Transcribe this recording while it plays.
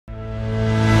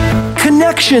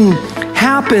connection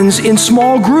happens in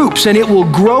small groups, and it will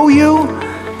grow you,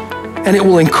 and it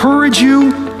will encourage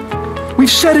you. We've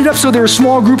set it up so there are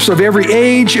small groups of every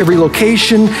age, every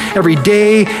location, every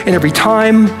day, and every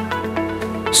time.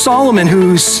 Solomon,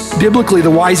 who's biblically the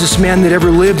wisest man that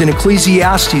ever lived, in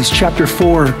Ecclesiastes chapter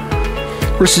 4,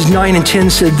 verses 9 and 10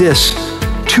 said this,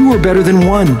 "Two are better than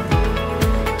one,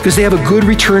 because they have a good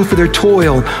return for their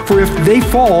toil. For if they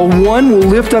fall, one will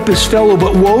lift up his fellow,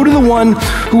 but woe to the one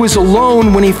who is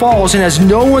alone when he falls and has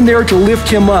no one there to lift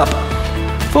him up."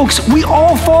 Folks, we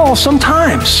all fall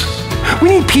sometimes. We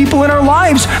need people in our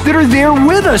lives that are there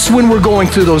with us when we're going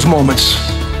through those moments.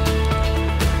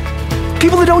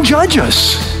 People that don't judge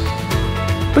us,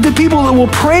 but the people that will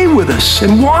pray with us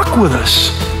and walk with us.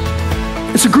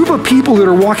 It's a group of people that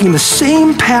are walking the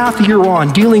same path you're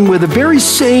on, dealing with the very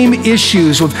same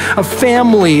issues of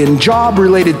family and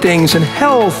job-related things and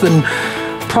health and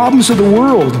problems of the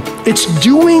world. It's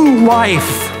doing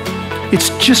life. It's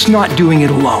just not doing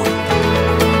it alone.